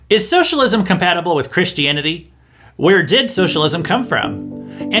Is socialism compatible with Christianity? Where did socialism come from?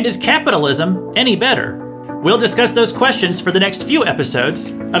 And is capitalism any better? We'll discuss those questions for the next few episodes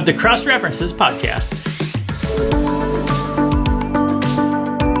of the Cross References podcast.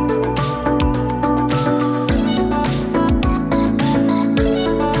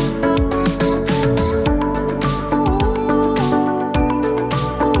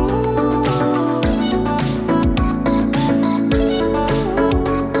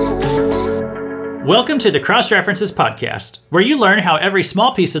 Welcome to the Cross References podcast, where you learn how every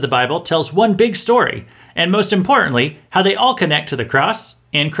small piece of the Bible tells one big story, and most importantly, how they all connect to the cross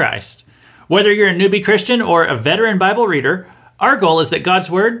and Christ. Whether you're a newbie Christian or a veteran Bible reader, our goal is that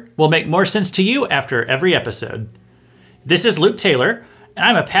God's Word will make more sense to you after every episode. This is Luke Taylor, and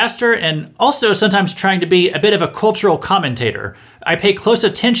I'm a pastor and also sometimes trying to be a bit of a cultural commentator. I pay close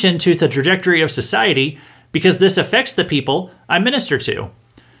attention to the trajectory of society because this affects the people I minister to.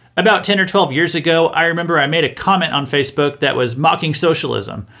 About 10 or 12 years ago, I remember I made a comment on Facebook that was mocking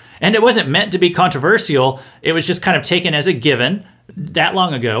socialism. And it wasn't meant to be controversial. It was just kind of taken as a given that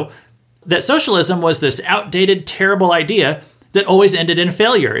long ago that socialism was this outdated, terrible idea that always ended in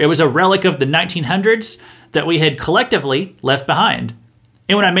failure. It was a relic of the 1900s that we had collectively left behind.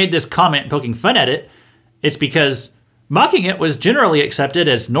 And when I made this comment poking fun at it, it's because mocking it was generally accepted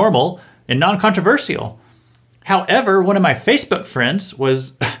as normal and non-controversial. However, one of my Facebook friends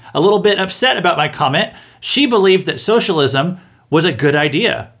was a little bit upset about my comment. She believed that socialism was a good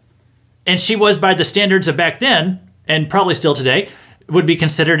idea. And she was, by the standards of back then, and probably still today, would be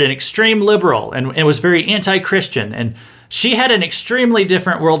considered an extreme liberal and was very anti-Christian. And she had an extremely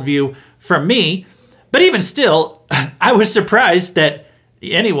different worldview from me. But even still, I was surprised that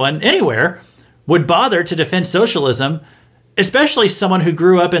anyone, anywhere, would bother to defend socialism, especially someone who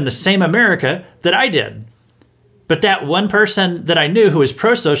grew up in the same America that I did. But that one person that I knew who was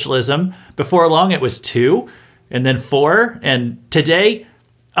pro-socialism, before long it was 2, and then 4, and today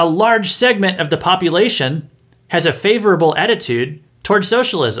a large segment of the population has a favorable attitude towards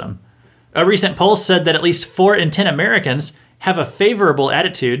socialism. A recent poll said that at least 4 in 10 Americans have a favorable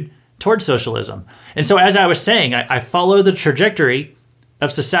attitude towards socialism. And so as I was saying, I follow the trajectory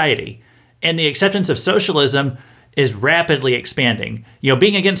of society, and the acceptance of socialism is rapidly expanding.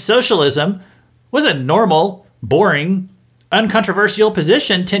 Being against socialism was a normal, boring, uncontroversial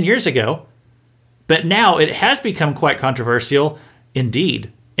position 10 years ago, but now it has become quite controversial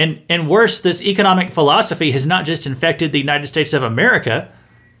indeed. And worse, this economic philosophy has not just infected the United States of America,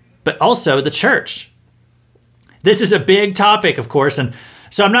 but also the church. This is a big topic, of course, and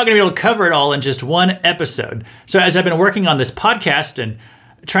so I'm not going to be able to cover it all in just one episode. So as I've been working on this podcast and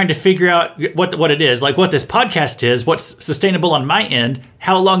trying to figure out what it is, like what this podcast is, what's sustainable on my end,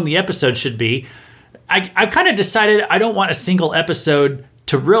 how long the episode should be, I kind of decided I don't want a single episode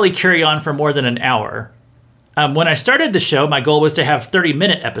to really carry on for more than an hour. When I started the show, my goal was to have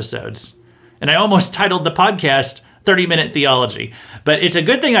 30-minute episodes. And I almost titled the podcast 30-Minute Theology. But it's a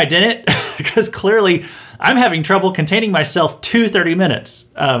good thing I didn't, because clearly I'm having trouble containing myself to 30 minutes.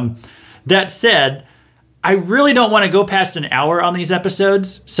 That said, I really don't want to go past an hour on these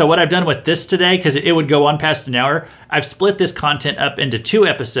episodes. So what I've done with this today, because it would go on past an hour, I've split this content up into 2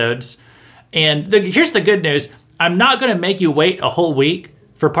 episodes. And here's the good news. I'm not going to make you wait a whole week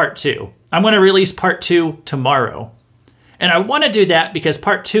for part 2. I'm going to release part 2 tomorrow. And I want to do that because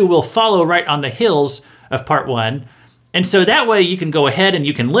part 2 will follow right on the heels of part 1. And so that way you can go ahead and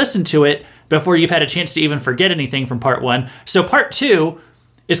you can listen to it before you've had a chance to even forget anything from part 1. So part 2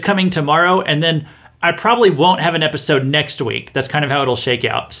 is coming tomorrow, and then I probably won't have an episode next week. That's kind of how it'll shake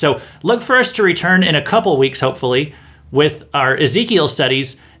out. So look for us to return in a couple weeks, hopefully, with our Ezekiel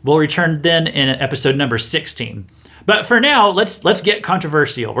studies. We'll return then in episode number 16. But for now, let's get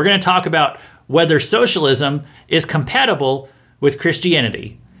controversial. We're going to talk about whether socialism is compatible with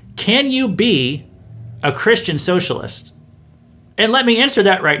Christianity. Can you be a Christian socialist? And let me answer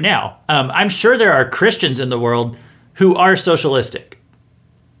that right now. I'm sure there are Christians in the world who are socialistic.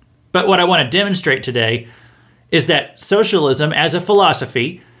 But what I want to demonstrate today is that socialism as a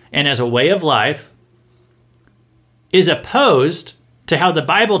philosophy and as a way of life is opposed to how the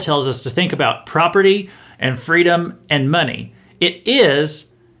Bible tells us to think about property and freedom and money. It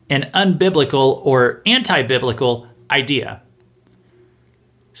is an unbiblical or anti-biblical idea.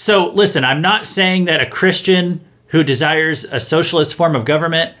 So listen, I'm not saying that a Christian who desires a socialist form of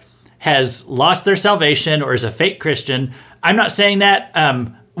government has lost their salvation or is a fake Christian. I'm not saying that.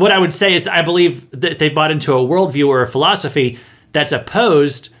 What I would say is I believe that they bought into a worldview or a philosophy that's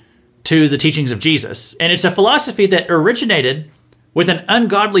opposed to the teachings of Jesus. And it's a philosophy that originated with an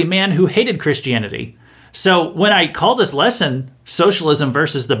ungodly man who hated Christianity. So when I call this lesson Socialism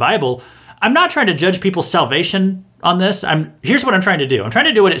versus the Bible, I'm not trying to judge people's salvation on this. Here's what I'm trying to do. I'm trying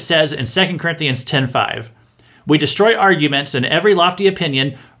to do what it says in 2 Corinthians 10:5. We destroy arguments and every lofty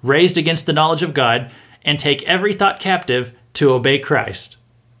opinion raised against the knowledge of God and take every thought captive to obey Christ.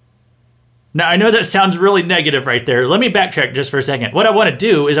 Now, I know that sounds really negative right there. Let me backtrack just for a second. What I want to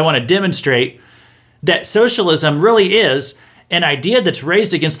do is I want to demonstrate that socialism really is an idea that's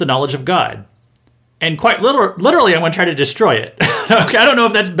raised against the knowledge of God. And quite literally, I'm going to try to destroy it. Okay, I don't know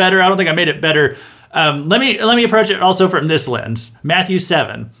if that's better. I don't think I made it better. Let me approach it also from this lens. Matthew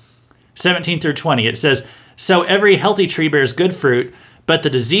 7:17 through 20. It says, "So every healthy tree bears good fruit, but the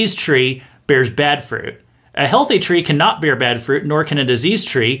diseased tree bears bad fruit. A healthy tree cannot bear bad fruit, nor can a diseased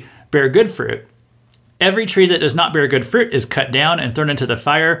tree bear good fruit. Every tree that does not bear good fruit is cut down and thrown into the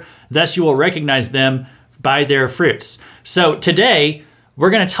fire. Thus you will recognize them by their fruits." So today, we're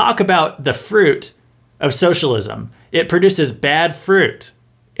going to talk about the fruit of socialism. It produces bad fruit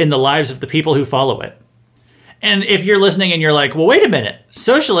in the lives of the people who follow it. And if you're listening and you're like, well, wait a minute,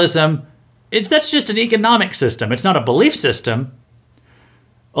 socialism, that's just an economic system. It's not a belief system.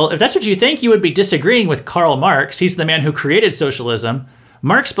 Well, if that's what you think, you would be disagreeing with Karl Marx. He's the man who created socialism.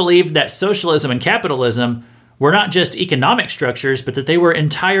 Marx believed that socialism and capitalism were not just economic structures, but that they were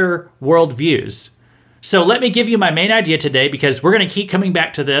entire worldviews. So let me give you my main idea today, because we're going to keep coming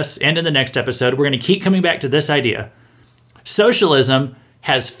back to this, and in the next episode, we're going to keep coming back to this idea. Socialism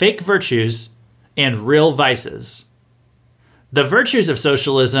has fake virtues and real vices. The virtues of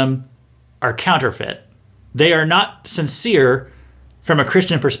socialism are counterfeit. They are not sincere from a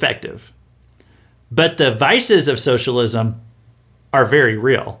Christian perspective. But the vices of socialism are very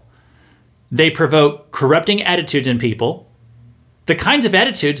real. They provoke corrupting attitudes in people, the kinds of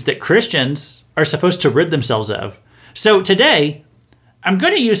attitudes that Christians are supposed to rid themselves of. So today, I'm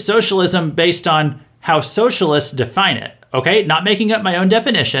going to use socialism based on how socialists define it, okay? Not making up my own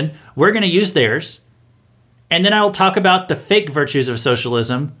definition. We're going to use theirs. And then I will talk about the fake virtues of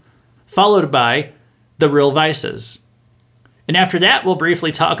socialism, followed by the real vices. And after that, we'll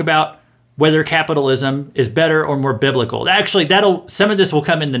briefly talk about whether capitalism is better or more biblical. Actually, some of this will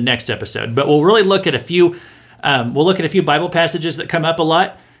come in the next episode, but we'll really look at a few Bible passages that come up a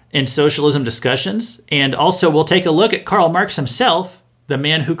lot in socialism discussions. And also we'll take a look at Karl Marx himself, the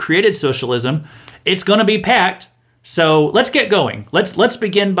man who created socialism. It's going to be packed. So let's get going. Let's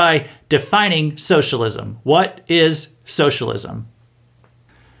begin by defining socialism. What is socialism?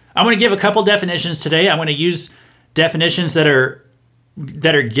 I'm going to give a couple definitions today. I'm going to use definitions that are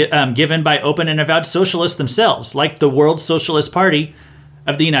given by open and avowed socialists themselves, like the World Socialist Party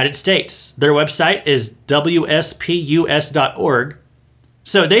of the United States. Their website is wspus.org.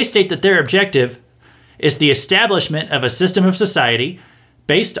 So they state that their objective is the establishment of a system of society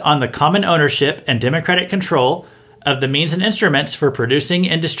based on the common ownership and democratic control of the means and instruments for producing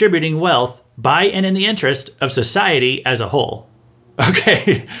and distributing wealth by and in the interest of society as a whole.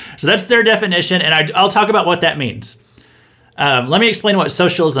 Okay, so that's their definition, and I'll talk about what that means. Let me explain what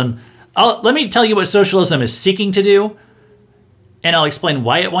socialism... let me tell you what socialism is seeking to do, and I'll explain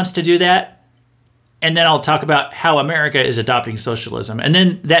why it wants to do that. And then I'll talk about how America is adopting socialism. And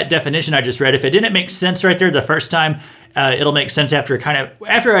then that definition I just read, if it didn't make sense right there the first time, it'll make sense after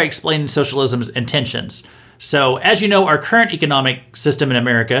I explain socialism's intentions. So as you know, our current economic system in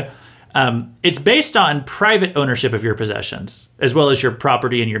America, it's based on private ownership of your possessions, as well as your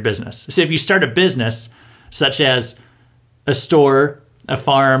property and your business. So if you start a business, such as a store, a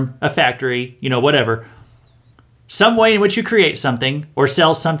farm, a factory, whatever, some way in which you create something or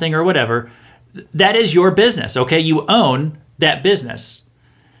sell something or whatever, that is your business, okay? You own that business.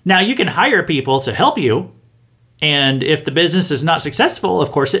 Now, you can hire people to help you, and if the business is not successful,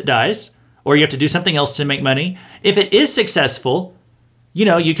 of course it dies, or you have to do something else to make money. If it is successful,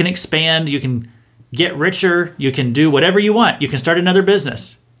 you can expand, you can get richer, you can do whatever you want. You can start another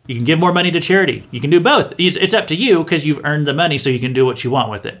business. You can give more money to charity. You can do both. It's up to you, because you've earned the money, so you can do what you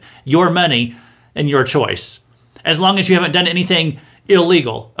want with it. Your money and your choice. As long as you haven't done anything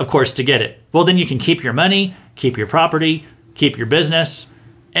illegal, of course, to get it. Well, then you can keep your money, keep your property, keep your business,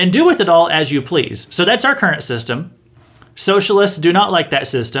 and do with it all as you please. So that's our current system. Socialists do not like that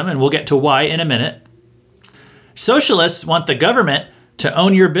system, and we'll get to why in a minute. Socialists want the government to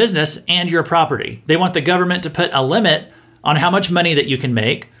own your business and your property. They want the government to put a limit on how much money that you can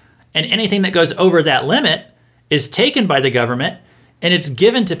make, and anything that goes over that limit is taken by the government, and it's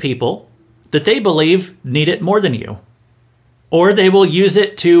given to people that they believe need it more than you. Or they will use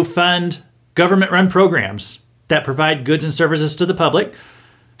it to fund government-run programs that provide goods and services to the public,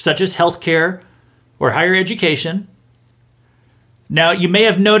 such as healthcare or higher education. Now, you may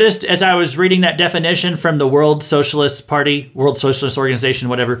have noticed as I was reading that definition from the World Socialist Party, World Socialist Organization,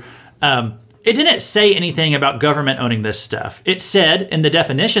 whatever, it didn't say anything about government owning this stuff. It said, in the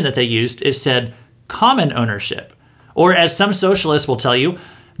definition that they used, it said common ownership. Or as some socialists will tell you,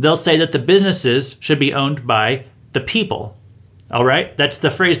 they'll say that the businesses should be owned by the people. All right? That's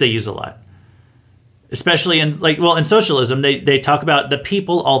the phrase they use a lot. Especially in socialism, they talk about the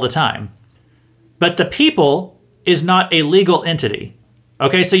people all the time. But the people is not a legal entity.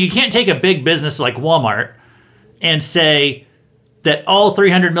 Okay, so you can't take a big business like Walmart and say that all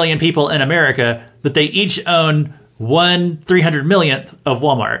 300 million people in America, that they each own 1/300 millionth of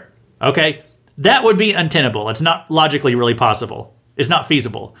Walmart. Okay, that would be untenable. It's not logically really possible. It's not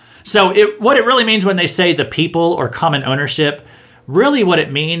feasible. So what it really means when they say the people or common ownership, really what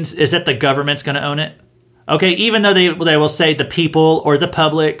it means is that the government's going to own it. Okay, even though they will say the people or the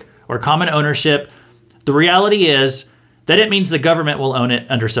public or common ownership, the reality is that it means the government will own it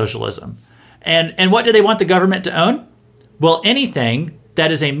under socialism. And what do they want the government to own? Well, anything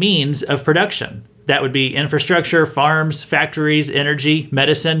that is a means of production. That would be infrastructure, farms, factories, energy,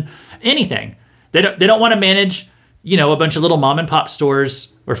 medicine, anything. They don't want to manage, a bunch of little mom and pop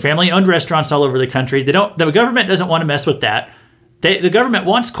stores or family-owned restaurants all over the country. The government doesn't want to mess with that. The government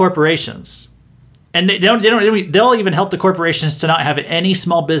wants corporations. And they'll even help the corporations to not have any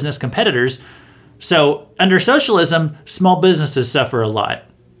small business competitors. So under socialism, small businesses suffer a lot.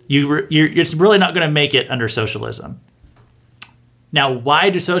 It's really not going to make it under socialism. Now,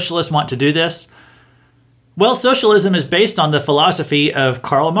 why do socialists want to do this? Well, socialism is based on the philosophy of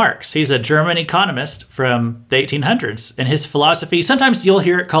Karl Marx. He's a German economist from the 1800s. And his philosophy, sometimes you'll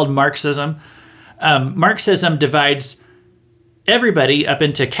hear it called Marxism. Marxism divides everybody up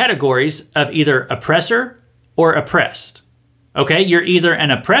into categories of either oppressor or oppressed. Okay, you're either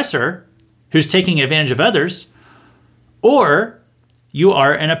an oppressor who's taking advantage of others, or you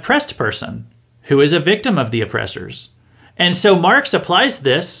are an oppressed person who is a victim of the oppressors. And so Marx applies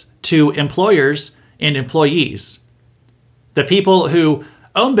this to employers and employees. The people who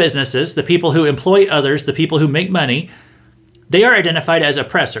own businesses, the people who employ others, the people who make money, they are identified as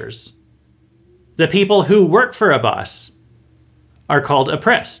oppressors. The people who work for a boss are called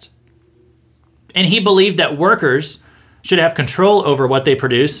oppressed. And he believed that workers should have control over what they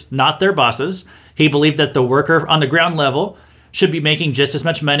produce, not their bosses. He believed that the worker on the ground level should be making just as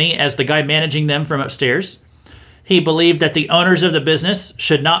much money as the guy managing them from upstairs. He believed that the owners of the business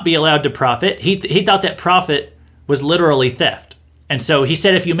should not be allowed to profit. He thought that profit was literally theft. And so he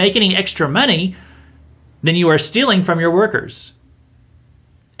said, if you make any extra money, then you are stealing from your workers.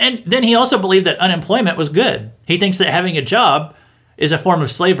 And then he also believed that unemployment was good. He thinks that having a job is a form of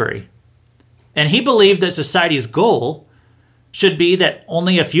slavery. And he believed that society's goal should be that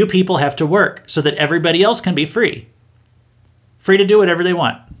only a few people have to work so that everybody else can be free. Free to do whatever they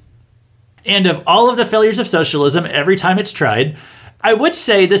want. And of all of the failures of socialism, every time it's tried, I would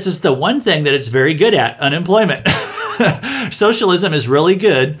say this is the one thing that it's very good at, unemployment. Socialism is really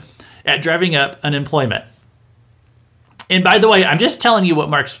good at driving up unemployment. And by the way, I'm just telling you what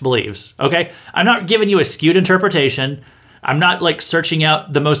Marx believes, okay? I'm not giving you a skewed interpretation. I'm not like searching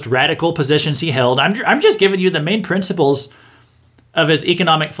out the most radical positions he held. I'm just giving you the main principles of his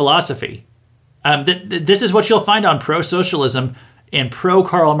economic philosophy. This is what you'll find on pro-socialism and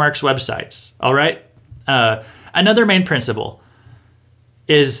pro-Karl Marx websites, all right? Another main principle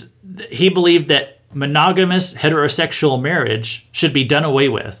is he believed that monogamous heterosexual marriage should be done away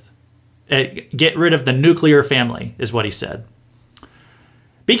with. Get rid of the nuclear family, is what he said.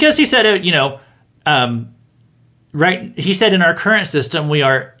 Because he said, right? He said in our current system, we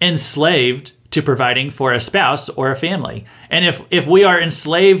are enslaved to providing for a spouse or a family. And if we are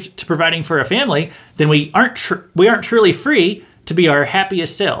enslaved to providing for a family, then we aren't truly free to be our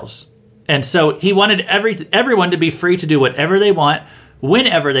happiest selves. And so he wanted everyone to be free to do whatever they want,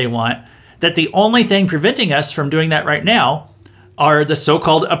 whenever they want, that the only thing preventing us from doing that right now are the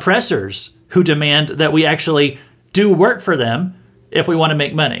so-called oppressors who demand that we actually do work for them if we want to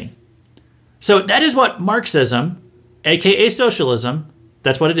make money. So that is what Marxism, aka socialism,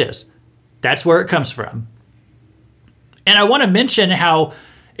 that's what it is. That's where it comes from. And I want to mention how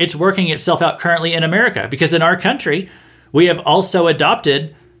it's working itself out currently in America, because in our country, we have also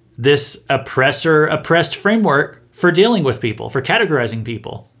adopted this oppressor-oppressed framework for dealing with people, for categorizing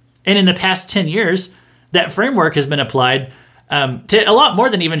people. And in the past 10 years, that framework has been applied to a lot more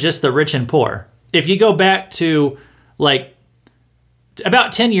than even just the rich and poor. If you go back to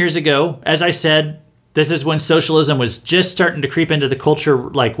about 10 years ago, as I said, this is when socialism was just starting to creep into the culture,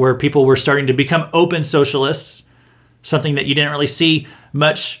 where people were starting to become open socialists, something that you didn't really see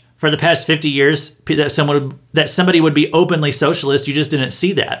much for the past 50 years that somebody would be openly socialist. You just didn't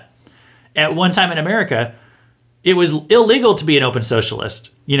see that. At one time in America, it was illegal to be an open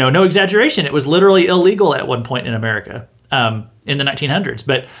socialist. No exaggeration. It was literally illegal at one point in America in the 1900s.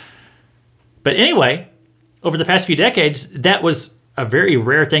 But anyway, over the past few decades, that was a very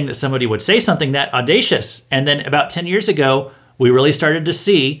rare thing that somebody would say something that audacious. And then about 10 years ago, we really started to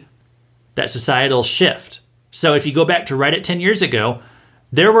see that societal shift. So if you go back to right at 10 years ago,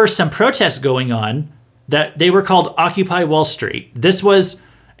 there were some protests going on that they were called Occupy Wall Street. This was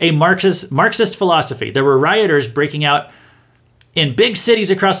a Marxist philosophy. There were rioters breaking out in big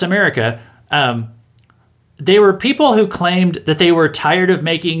cities across America. They were people who claimed that they were tired of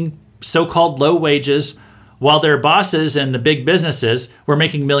making so-called low wages while their bosses and the big businesses were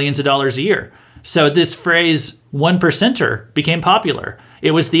making millions of dollars a year. So this phrase, 1%er, became popular.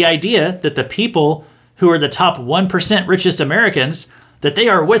 It was the idea that the people who are the top 1% richest Americans, that they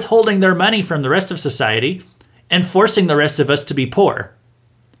are withholding their money from the rest of society and forcing the rest of us to be poor.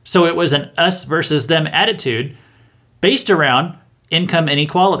 So it was an us versus them attitude based around income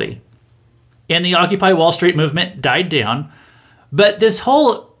inequality. And the Occupy Wall Street movement died down, but this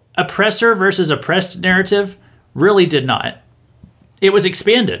whole oppressor versus oppressed narrative really did not. It was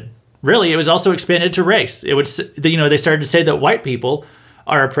expanded. Really, it was also expanded to race. It would, they started to say that white people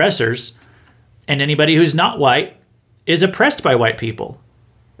are oppressors, and anybody who's not white is oppressed by white people.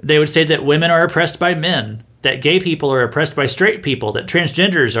 They would say that women are oppressed by men, that gay people are oppressed by straight people, that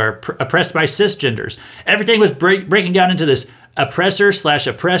transgenders are oppressed by cisgenders. Everything was breaking down into this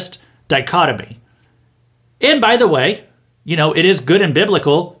oppressor/oppressed dichotomy. And by the way, it is good and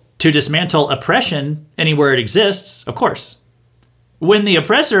biblical to dismantle oppression anywhere it exists, of course, when the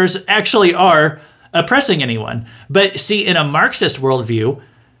oppressors actually are oppressing anyone. But see, in a Marxist worldview,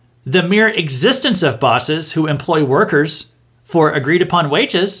 the mere existence of bosses who employ workers for agreed upon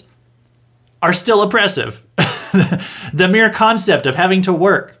wages are still oppressive. The mere concept of having to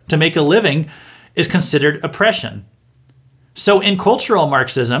work to make a living is considered oppression. So in cultural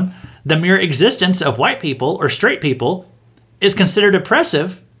Marxism, the mere existence of white people or straight people is considered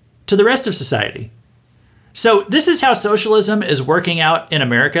oppressive to the rest of society. So this is how socialism is working out in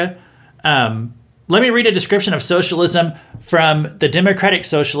America. Let me read a description of socialism from the Democratic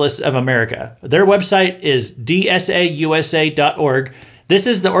Socialists of America. Their website is dsausa.org. This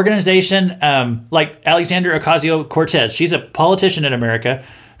is the organization like Alexandria Ocasio-Cortez. She's a politician in America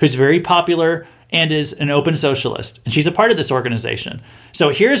who's very popular and is an open socialist. And she's a part of this organization. So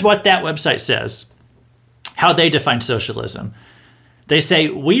here's what that website says, how they define socialism. They say,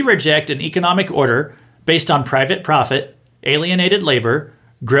 we reject an economic order based on private profit, alienated labor,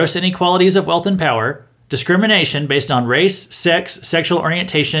 gross inequalities of wealth and power, discrimination based on race, sex, sexual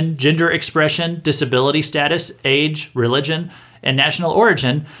orientation, gender expression, disability status, age, religion, and national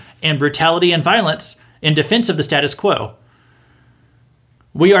origin, and brutality and violence in defense of the status quo.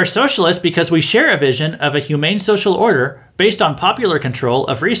 We are socialists because we share a vision of a humane social order based on popular control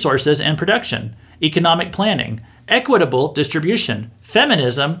of resources and production, economic planning, equitable distribution,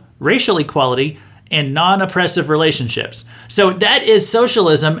 feminism, racial equality, and non-oppressive relationships. So that is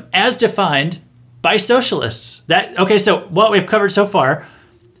socialism as defined by socialists. So what we've covered so far,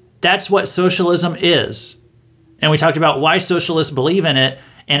 that's what socialism is. And we talked about why socialists believe in it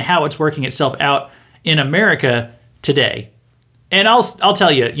and how it's working itself out in America today. And I'll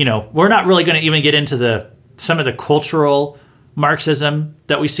tell you, we're not really going to even get into some of the cultural Marxism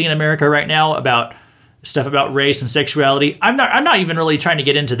that we see in America right now about stuff about race and sexuality. I'm not even really trying to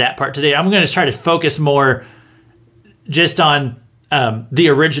get into that part today. I'm going to try to focus more just on the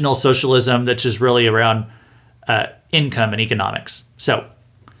original socialism, that's just really around income and economics. So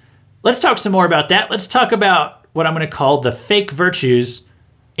let's talk some more about that. Let's talk about what I'm going to call the fake virtues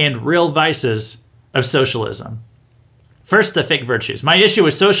and real vices of socialism. First, the fake virtues. My issue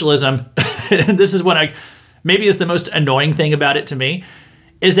with socialism, and this is what maybe is the most annoying thing about it to me,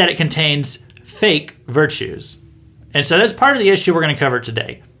 is that it contains fake virtues. And so that's part of the issue we're going to cover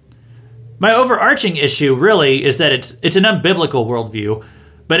today. My overarching issue really is that it's an unbiblical worldview,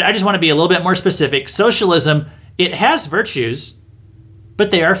 but I just want to be a little bit more specific. Socialism, it has virtues,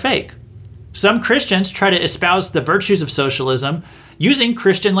 but they are fake. Some Christians try to espouse the virtues of socialism using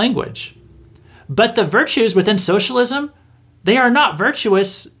Christian language. But the virtues within socialism, they are not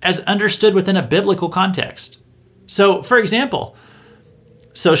virtuous as understood within a biblical context. So, for example,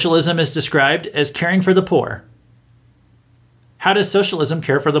 socialism is described as caring for the poor. How does socialism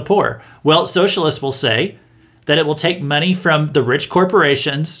care for the poor? Well, socialists will say that it will take money from the rich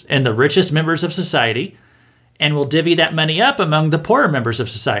corporations and the richest members of society and will divvy that money up among the poorer members of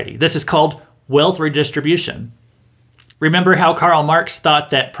society. This is called wealth redistribution. Remember how Karl Marx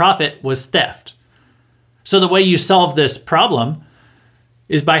thought that profit was theft. So the way you solve this problem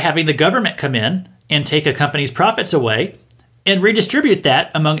is by having the government come in and take a company's profits away and redistribute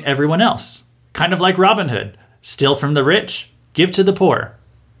that among everyone else. Kind of like Robin Hood. Steal from the rich, give to the poor.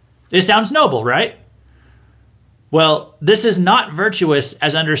 It sounds noble, right? Well, this is not virtuous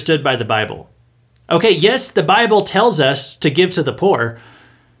as understood by the Bible. Okay, yes, the Bible tells us to give to the poor,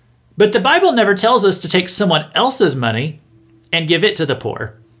 but the Bible never tells us to take someone else's money and give it to the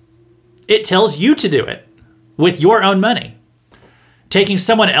poor. It tells you to do it with your own money. Taking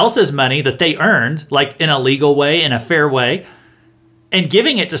someone else's money that they earned, like in a legal way, in a fair way, and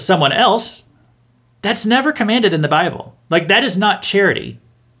giving it to someone else, that's never commanded in the Bible. Like, that is not charity.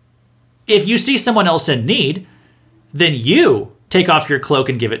 If you see someone else in need, then you take off your cloak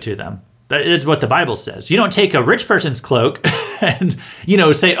and give it to them. That is what the Bible says. You don't take a rich person's cloak and,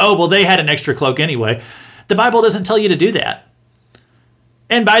 say, oh, well, they had an extra cloak anyway. The Bible doesn't tell you to do that.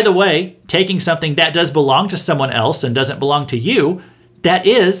 And by the way, taking something that does belong to someone else and doesn't belong to you, that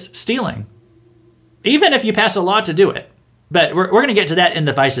is stealing. Even if you pass a law to do it. But we're going to get to that in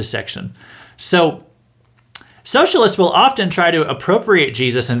the vices section. So socialists will often try to appropriate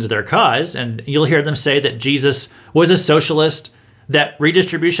Jesus into their cause, and you'll hear them say that Jesus was a socialist, that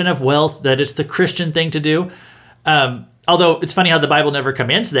redistribution of wealth, that it's the Christian thing to do. Although it's funny how the Bible never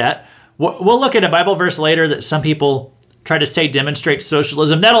commands that. We'll look at a Bible verse later that some people try to say demonstrates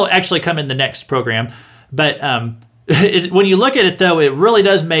socialism. That'll actually come in the next program. But when you look at it, though, it really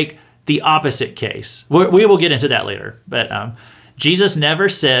does make the opposite case. We will get into that later. But Jesus never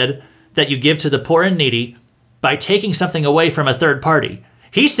said that you give to the poor and needy by taking something away from a third party.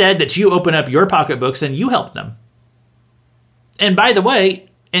 He said that you open up your pocketbooks and you help them. And by the way,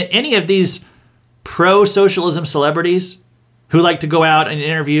 any of these pro-socialism celebrities who like to go out in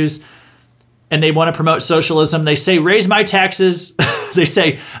interviews and they want to promote socialism, they say, raise my taxes. They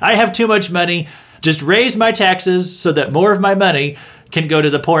say, I have too much money. Just raise my taxes so that more of my money can go to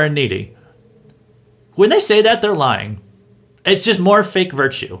the poor and needy. When they say that, they're lying. It's just more fake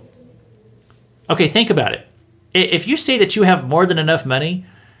virtue. Okay, think about it. If you say that you have more than enough money,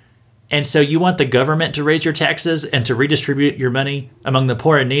 and so you want the government to raise your taxes and to redistribute your money among the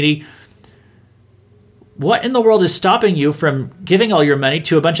poor and needy, what in the world is stopping you from giving all your money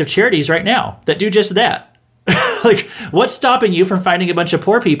to a bunch of charities right now that do just that? Like, what's stopping you from finding a bunch of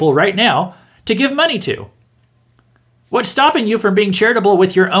poor people right now to give money to? What's stopping you from being charitable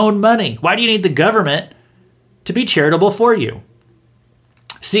with your own money? Why do you need the government to be charitable for you?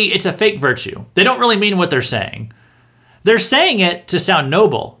 See, it's a fake virtue. They don't really mean what they're saying. They're saying it to sound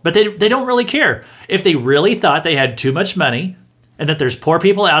noble, but they don't really care. If they really thought they had too much money and that there's poor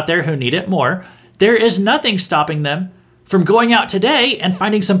people out there who need it more, there is nothing stopping them from going out today and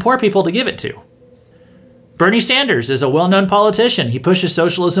finding some poor people to give it to. Bernie Sanders is a well-known politician. He pushes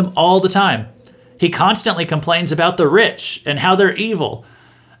socialism all the time. He constantly complains about the rich and how they're evil.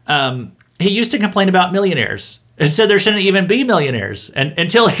 He used to complain about millionaires and said there shouldn't even be millionaires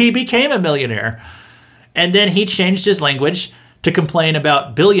until he became a millionaire. And then he changed his language to complain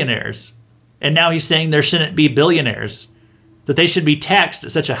about billionaires. And now he's saying there shouldn't be billionaires, that they should be taxed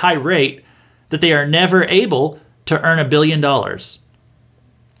at such a high rate that they are never able to earn $1 billion.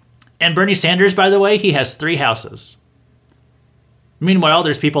 And Bernie Sanders, by the way, he has 3 houses. Meanwhile,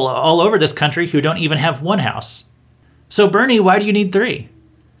 there's people all over this country who don't even have 1 house. So Bernie, why do you need 3?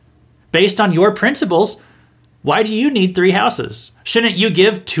 Based on your principles, why do you need 3 houses? Shouldn't you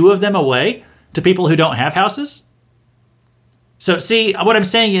give 2 of them away to people who don't have houses? So see, what I'm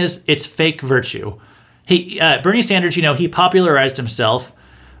saying is it's fake virtue. Bernie Sanders, he popularized himself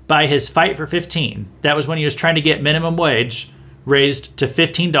by his Fight for 15. That was when he was trying to get minimum wage raised to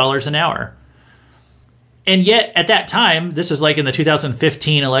 $15 an hour. And yet at that time, this was like in the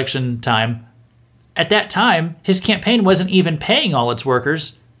 2015 election time, at that time, his campaign wasn't even paying all its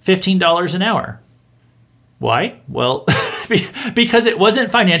workers $15 an hour. Why? Well, because it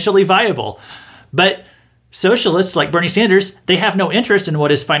wasn't financially viable. But socialists like Bernie Sanders, they have no interest in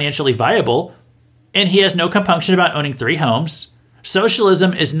what is financially viable, and he has no compunction about owning 3 homes.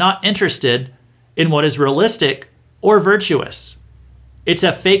 Socialism is not interested in what is realistic or virtuous. It's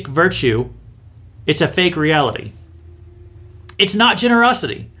a fake virtue. It's a fake reality. It's not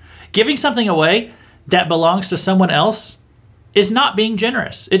generosity. Giving something away that belongs to someone else is not being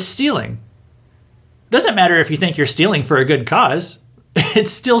generous. It's stealing. Doesn't matter if you think you're stealing for a good cause.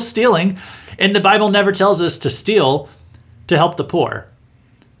 It's still stealing, and the Bible never tells us to steal to help the poor.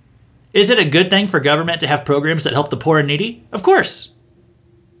 Is it a good thing for government to have programs that help the poor and needy? Of course.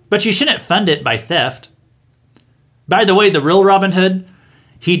 But you shouldn't fund it by theft. By the way, the real Robin Hood,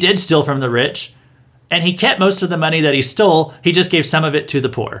 he did steal from the rich, And he kept most of the money that he stole. He just gave some of it to the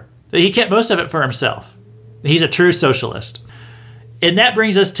poor. He kept most of it for himself. He's a true socialist. And that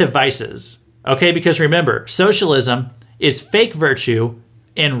brings us to vices. Okay, because remember, socialism is fake virtue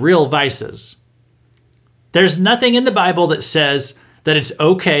and real vices. There's nothing in the Bible that says that it's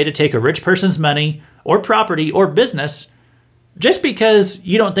okay to take a rich person's money or property or business just because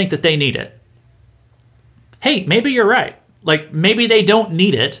you don't think that they need it. Hey, maybe you're right. Like, maybe they don't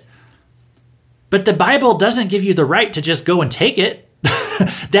need it, but the Bible doesn't give you the right to just go and take it.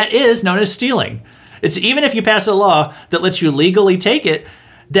 That is known as stealing. It's even if you pass a law that lets you legally take it,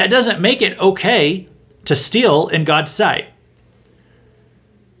 that doesn't make it okay to steal in God's sight.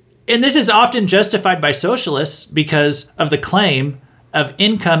 And this is often justified by socialists because of the claim of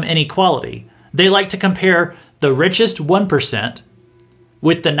income inequality. They like to compare the richest 1%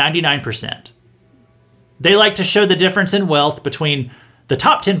 with the 99%. They like to show the difference in wealth between the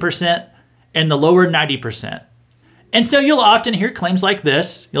top 10% and the lower 90%. And so you'll often hear claims like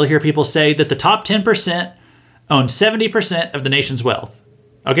this. You'll hear people say that the top 10% own 70% of the nation's wealth.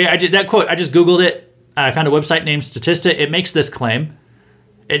 Okay, I did that quote. I just Googled it. I found a website named Statista. It makes this claim.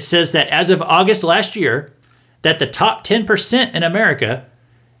 It says that as of August last year, that the top 10% in America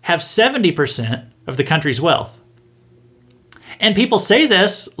have 70% of the country's wealth. And people say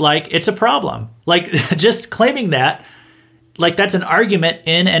this like it's a problem. Like just claiming that, like that's an argument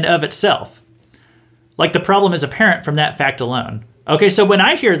in and of itself. Like the problem is apparent from that fact alone. Okay, so when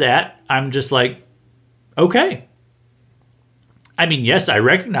I hear that, I'm just like, okay. I mean, yes, I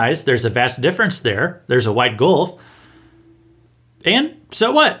recognize there's a vast difference there. There's a wide gulf. And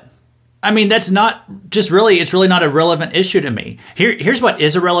so what? I mean, that's not just really, it's really not a relevant issue to me. Here's what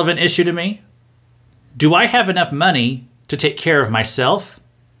is a relevant issue to me. Do I have enough money to take care of myself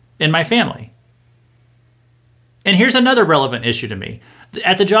and my family? And here's another relevant issue to me.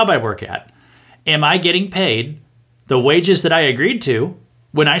 At the job I work at, am I getting paid the wages that I agreed to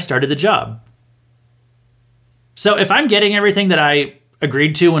when I started the job? So if I'm getting everything that I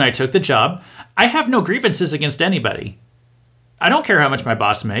agreed to when I took the job, I have no grievances against anybody. I don't care how much my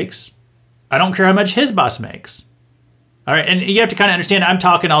boss makes. I don't care how much his boss makes. All right, and you have to kind of understand, I'm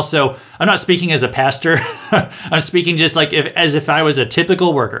not speaking as a pastor. I'm speaking just like as if I was a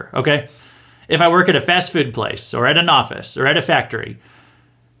typical worker, okay? If I work at a fast food place or at an office or at a factory,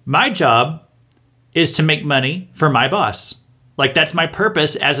 my job is to make money for my boss. Like that's my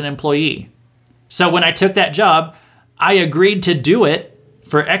purpose as an employee. So when I took that job, I agreed to do it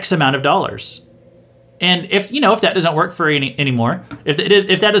for X amount of dollars. And if that doesn't work for anymore, if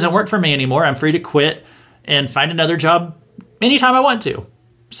that doesn't work for me anymore, I'm free to quit and find another job anytime I want to.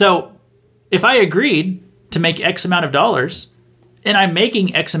 So if I agreed to make X amount of dollars and I'm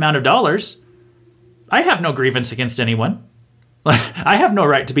making X amount of dollars, I have no grievance against anyone. I have no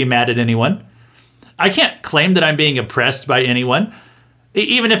right to be mad at anyone. I can't claim that I'm being oppressed by anyone.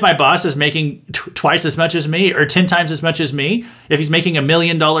 Even if my boss is making twice as much as me or 10 times as much as me, if he's making $1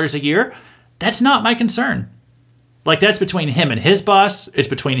 million a year, that's not my concern. Like that's between him and his boss. It's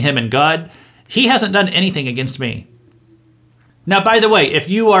between him and God. He hasn't done anything against me. Now, by the way, if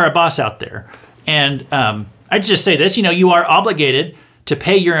you are a boss out there, and I'd just say this, you are obligated to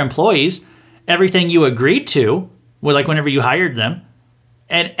pay your employees everything you agreed to, like whenever you hired them.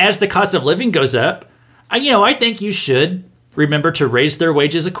 And as the cost of living goes up, I think you should remember to raise their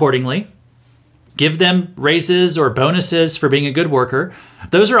wages accordingly. Give them raises or bonuses for being a good worker.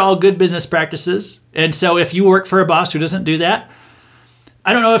 Those are all good business practices. And so if you work for a boss who doesn't do that,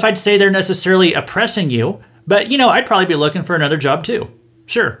 I don't know if I'd say they're necessarily oppressing you, but I'd probably be looking for another job too.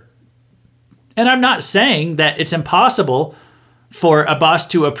 Sure. And I'm not saying that it's impossible for a boss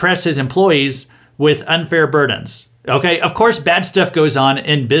to oppress his employees with unfair burdens. Okay, of course, bad stuff goes on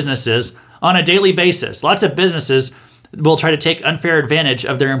in businesses on a daily basis. Lots of businesses will try to take unfair advantage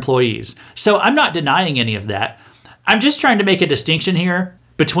of their employees. So I'm not denying any of that. I'm just trying to make a distinction here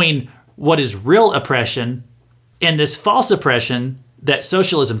between what is real oppression and this false oppression that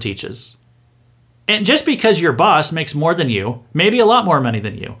socialism teaches. And just because your boss makes more than you, maybe a lot more money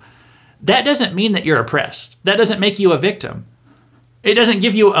than you, that doesn't mean that you're oppressed. That doesn't make you a victim. It doesn't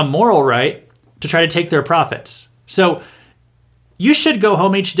give you a moral right to try to take their profits. So you should go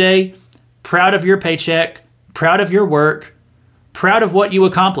home each day proud of your paycheck, proud of your work, proud of what you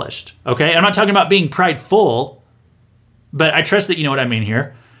accomplished. Okay? I'm not talking about being prideful, but I trust that you know what I mean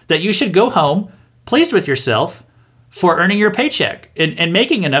here. That you should go home pleased with yourself for earning your paycheck and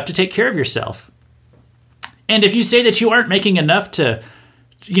making enough to take care of yourself. And if you say that you aren't making enough to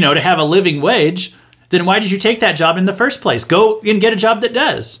have a living wage, then why did you take that job in the first place? Go and get a job that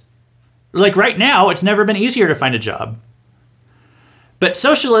does. Like right now, it's never been easier to find a job. But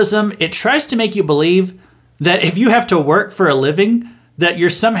socialism, it tries to make you believe that if you have to work for a living, that you're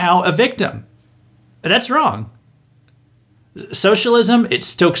somehow a victim. That's wrong. Socialism, it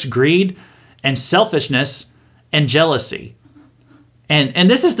stokes greed and selfishness and jealousy. And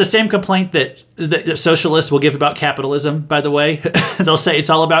this is the same complaint that socialists will give about capitalism, by the way. They'll say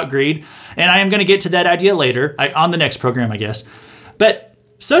it's all about greed. And I am going to get to that idea later, on the next program, I guess. But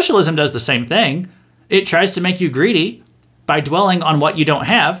socialism does the same thing. It tries to make you greedy by dwelling on what you don't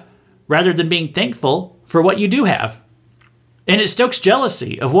have, rather than being thankful for what you do have. And it stokes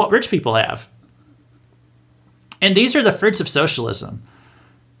jealousy of what rich people have. And these are the fruits of socialism: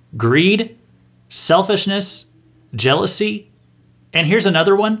 greed, selfishness, jealousy, and here's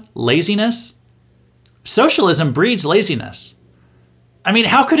another one: laziness. Socialism breeds laziness. I mean,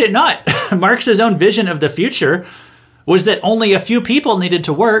 how could it not? Marx's own vision of the future was that only a few people needed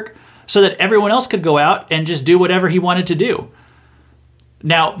to work so that everyone else could go out and just do whatever he wanted to do.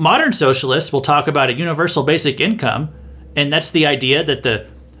 Now, modern socialists will talk about a universal basic income, and that's the idea that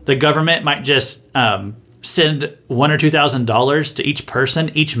the government might just send $1,000 or $2,000 to each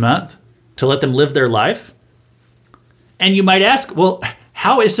person each month to let them live their life. And you might ask, well,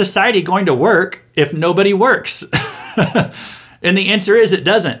 how is society going to work if nobody works? And the answer is it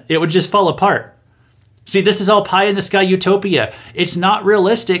doesn't. It would just fall apart. See, this is all pie in the sky utopia. It's not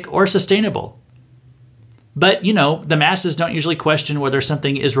realistic or sustainable. But, the masses don't usually question whether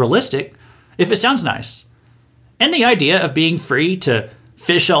something is realistic if it sounds nice. And the idea of being free to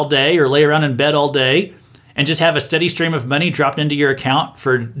fish all day or lay around in bed all day and just have a steady stream of money dropped into your account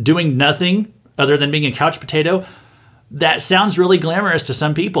for doing nothing other than being a couch potato, that sounds really glamorous to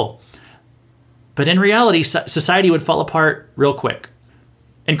some people. But in reality, society would fall apart real quick.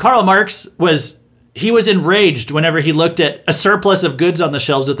 And Karl Marx was enraged whenever he looked at a surplus of goods on the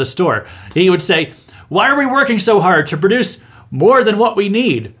shelves at the store. He would say, "Why are we working so hard to produce more than what we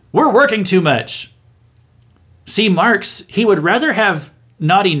need? We're working too much." See, Marx, he would rather have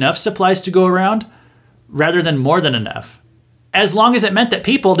not enough supplies to go around rather than more than enough, as long as it meant that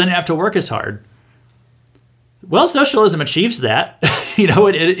people didn't have to work as hard. Well, socialism achieves that.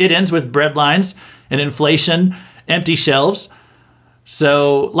 It ends with bread lines and inflation, empty shelves.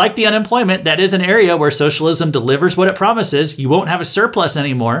 So, like the unemployment, that is an area where socialism delivers what it promises. You won't have a surplus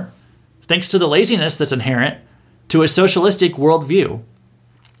anymore, thanks to the laziness that's inherent to a socialistic worldview.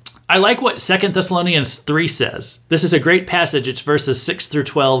 I like what 2 Thessalonians 3 says. This is a great passage. It's verses 6 through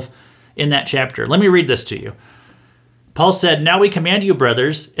 12 in that chapter. Let me read this to you. Paul said, "Now we command you,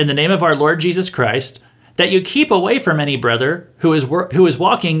 brothers, in the name of our Lord Jesus Christ, that you keep away from any brother who is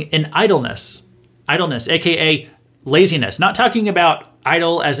walking in idleness." Idleness, aka laziness. Not talking about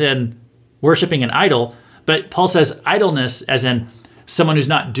idle as in worshiping an idol, but Paul says idleness as in someone who's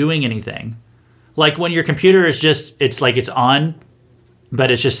not doing anything. Like when your computer is it's on,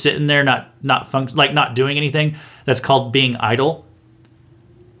 but it's just sitting there, not doing anything. That's called being idle.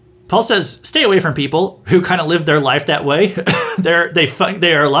 Paul says, stay away from people who kind of live their life that way.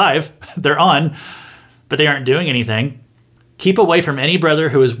 They are alive, they're on, but they aren't doing anything. Keep away from any brother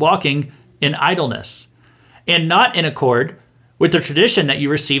who is walking in idleness and not in accord with the tradition that you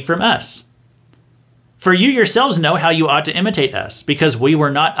received from us. For you yourselves know how you ought to imitate us, because we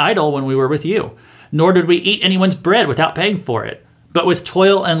were not idle when we were with you, nor did we eat anyone's bread without paying for it. But with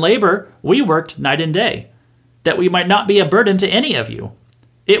toil and labor, we worked night and day, that we might not be a burden to any of you.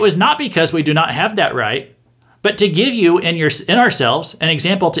 It was not because we do not have that right, but to give you in ourselves an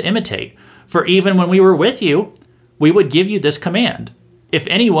example to imitate. For even when we were with you, we would give you this command: if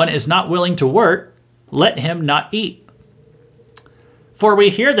anyone is not willing to work, let him not eat. For we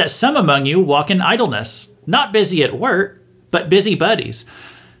hear that some among you walk in idleness, not busy at work, but busybodies.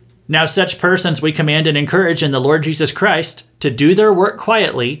 Now such persons we command and encourage in the Lord Jesus Christ to do their work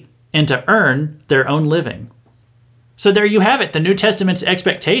quietly and to earn their own living. So there you have it. The New Testament's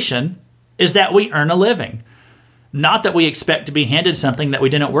expectation is that we earn a living. Not that we expect to be handed something that we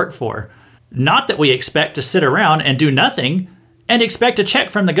didn't work for. Not that we expect to sit around and do nothing and expect a check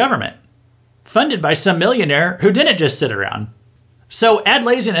from the government, funded by some millionaire who didn't just sit around. So add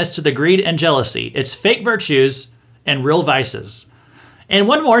laziness to the greed and jealousy. It's fake virtues and real vices. And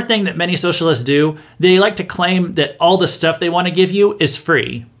one more thing that many socialists do, they like to claim that all the stuff they want to give you is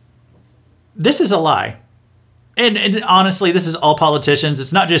free. This is a lie. And honestly, this is all politicians.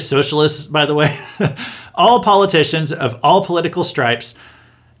 It's not just socialists, by the way. All politicians of all political stripes,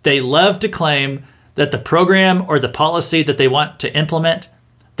 they love to claim that the program or the policy that they want to implement,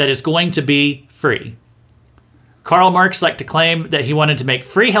 that is going to be free. Karl Marx liked to claim that he wanted to make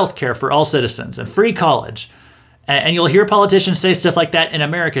free healthcare for all citizens and free college. And you'll hear politicians say stuff like that in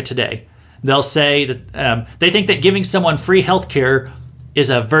America today. They'll say that they think that giving someone free healthcare is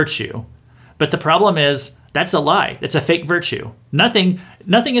a virtue. But the problem is that's a lie. It's a fake virtue. Nothing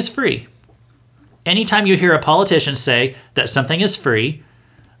is free. Anytime you hear a politician say that something is free,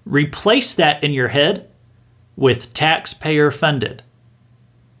 replace that in your head with taxpayer funded.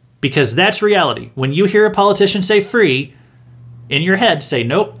 Because that's reality. When you hear a politician say free, in your head say,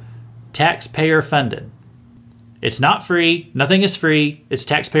 nope, taxpayer funded. It's not free. Nothing is free. It's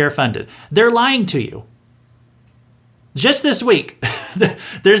taxpayer funded. They're lying to you. Just this week,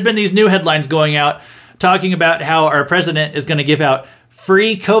 there's been these new headlines going out talking about how our president is going to give out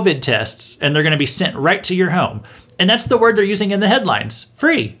free COVID tests and they're going to be sent right to your home. And that's the word they're using in the headlines,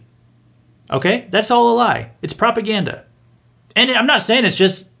 free. Okay? That's all a lie. It's propaganda. And I'm not saying it's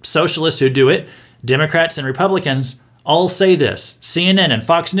just socialists who do it. Democrats and Republicans all say this. CNN and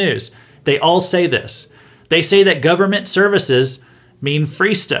Fox News, they all say this. They say that government services mean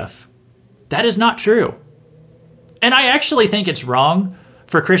free stuff. That is not true. And I actually think it's wrong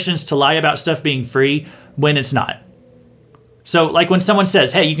for Christians to lie about stuff being free when it's not. So like when someone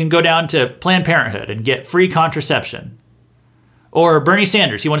says, hey, you can go down to Planned Parenthood and get free contraception. Or Bernie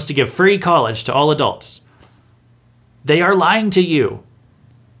Sanders, he wants to give free college to all adults. They are lying to you.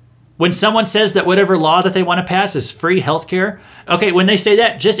 When someone says that whatever law that they want to pass is free healthcare, okay, when they say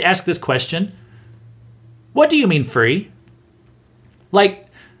that, just ask this question. What do you mean free? Like,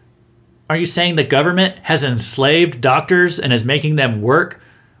 are you saying the government has enslaved doctors and is making them work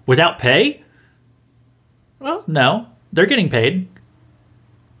without pay? Well, no, they're getting paid.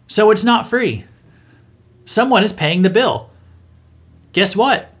 So it's not free. Someone is paying the bill. Guess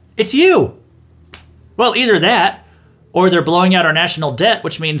what? It's you. Well, either that, or they're blowing out our national debt,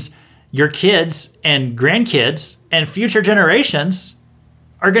 which means your kids and grandkids and future generations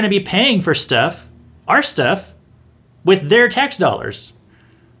are going to be paying for stuff, our stuff, with their tax dollars.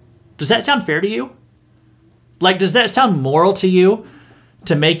 Does that sound fair to you? Like, does that sound moral to you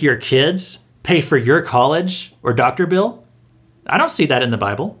to make your kids pay for your college or doctor bill? I don't see that in the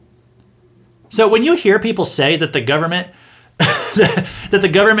Bible. So when you hear people say that the government that the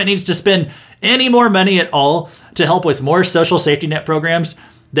government needs to spend any more money at all to help with more social safety net programs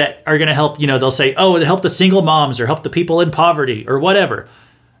that are going to help, they'll say, oh, to help the single moms or help the people in poverty or whatever.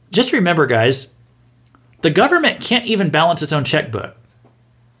 Just remember, guys, the government can't even balance its own checkbook.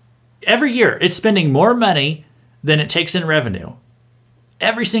 Every year, it's spending more money than it takes in revenue.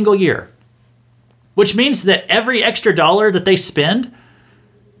 Every single year. Which means that every extra dollar that they spend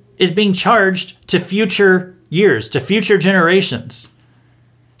is being charged to future years, to future generations.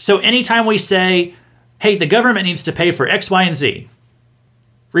 So anytime we say, hey, the government needs to pay for X, Y, and Z,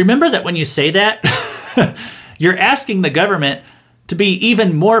 remember that when you say that, you're asking the government to be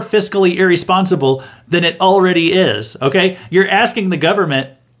even more fiscally irresponsible than it already is, okay? You're asking the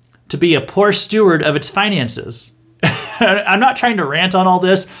government to be a poor steward of its finances. I'm not trying to rant on all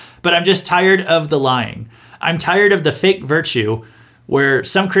this, but I'm just tired of the lying. I'm tired of the fake virtue where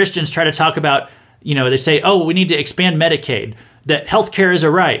some Christians try to talk about, they say, oh, we need to expand Medicaid, that healthcare is a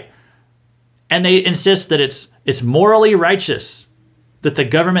right. And they insist that it's morally righteous that the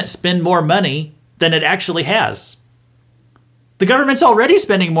government spend more money than it actually has. The government's already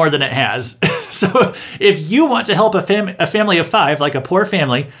spending more than it has. So if you want to help a family of 5, like a poor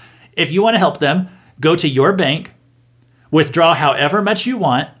family, if you want to help them, go to your bank, withdraw however much you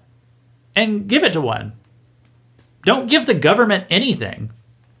want, and give it to one. Don't give the government anything,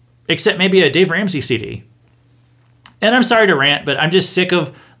 except maybe a Dave Ramsey CD. And I'm sorry to rant, but I'm just sick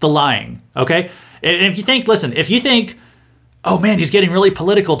of the lying, okay? And if you think, oh man, he's getting really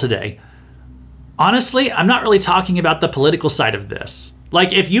political today. Honestly, I'm not really talking about the political side of this.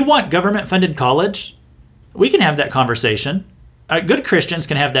 Like, if you want government-funded college, we can have that conversation. Good Christians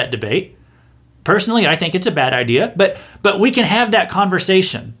can have that debate. Personally, I think it's a bad idea, but we can have that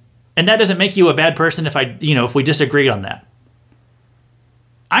conversation. And that doesn't make you a bad person if we disagree on that.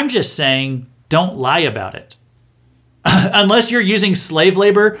 I'm just saying, don't lie about it. Unless you're using slave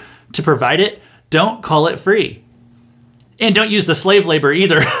labor to provide it, don't call it free. And don't use the slave labor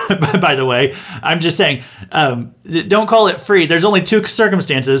either, by the way. I'm just saying, don't call it free. There's only 2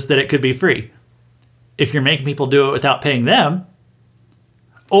 circumstances that it could be free. If you're making people do it without paying them,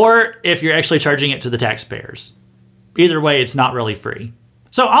 or if you're actually charging it to the taxpayers. Either way, it's not really free.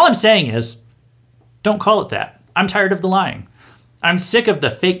 So all I'm saying is, don't call it that. I'm tired of the lying. I'm sick of the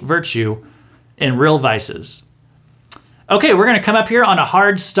fake virtue and real vices. Okay, we're going to come up here on a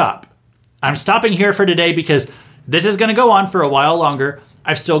hard stop. I'm stopping here for today because this is going to go on for a while longer.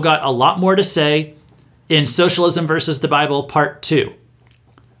 I've still got a lot more to say in Socialism versus the Bible Part 2.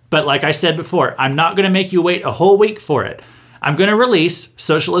 But like I said before, I'm not going to make you wait a whole week for it. I'm going to release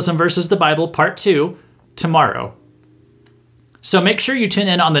Socialism versus the Bible Part 2 tomorrow. So make sure you tune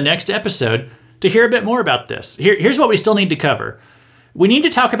in on the next episode to hear a bit more about this. Here's what we still need to cover. We need to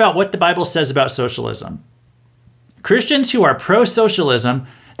talk about what the Bible says about socialism. Christians who are pro-socialism,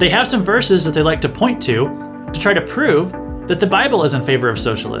 they have some verses that they like to point to try to prove that the Bible is in favor of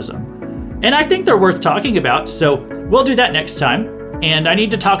socialism. And I think they're worth talking about, so we'll do that next time. And I need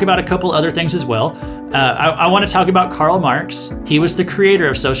to talk about a couple other things as well. I want to talk about Karl Marx. He was the creator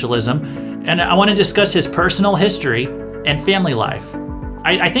of socialism. And I want to discuss his personal history and family life.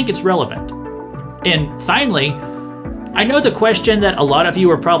 I think it's relevant. And finally, I know the question that a lot of you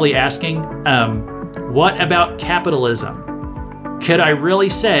are probably asking, what about capitalism? Could I really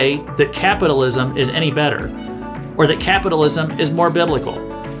say that capitalism is any better? Or that capitalism is more biblical?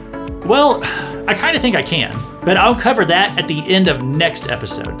 Well, I kind of think I can, but I'll cover that at the end of next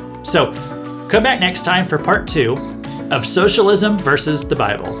episode. So come back next time for part 2 of Socialism versus the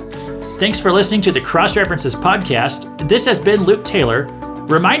Bible. Thanks for listening to the Cross References podcast. This has been Luke Taylor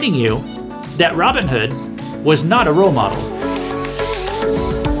reminding you that Robin Hood was not a role model.